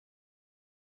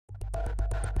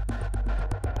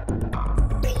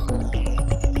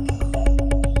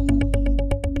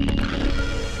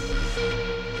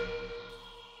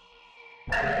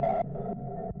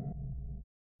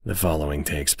The following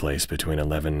takes place between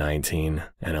 11:19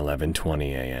 and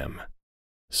 11:20 a.m.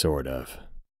 Sort of.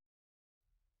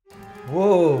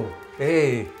 Whoa,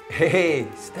 hey,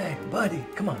 Stack, buddy,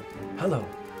 come on. Hello,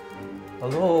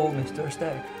 Mr.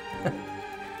 Stack.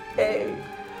 Hey.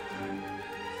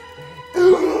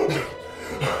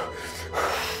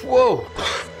 Whoa.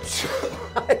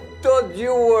 I thought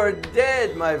you were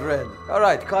dead, my friend. All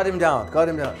right, cut him down.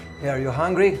 Hey, are you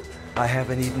hungry? I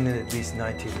haven't eaten in at least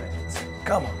 90 minutes.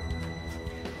 Come on.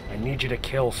 I need you to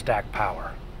kill Stack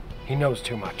Power. He knows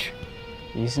too much.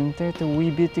 Isn't that a wee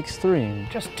bit extreme?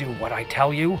 Just do what I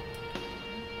tell you.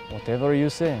 Whatever you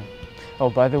say. Oh,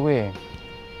 by the way,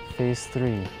 Phase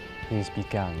 3 is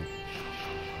begun.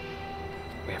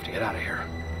 We have to get out of here.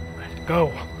 Let's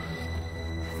go.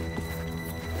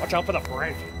 Watch out for the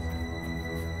bridge.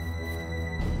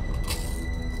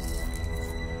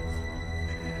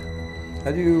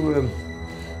 How do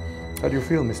you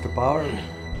feel, Mr. Power?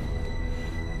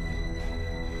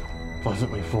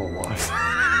 Pleasantly full, wife.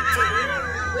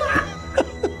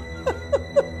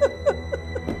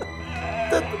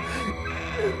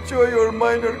 Enjoy your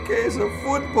minor case of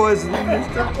food poisoning,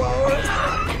 Mr. Powers.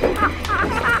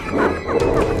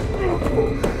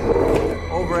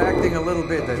 Overacting a little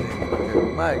bit, I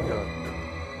think. My God.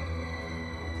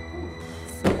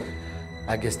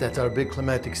 I guess that's our big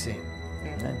climatic scene.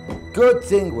 Good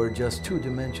thing we're just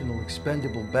two-dimensional,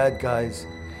 expendable bad guys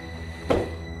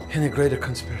in a greater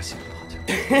conspiracy plot.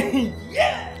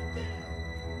 Yeah!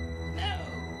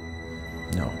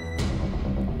 No.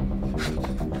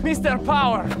 Mr.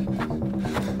 Power!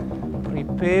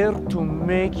 Prepare to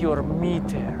make your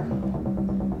meter.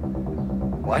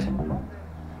 What?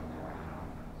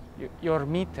 Your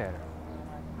meter.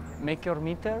 Make your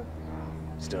meter?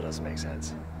 Still doesn't make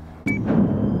sense.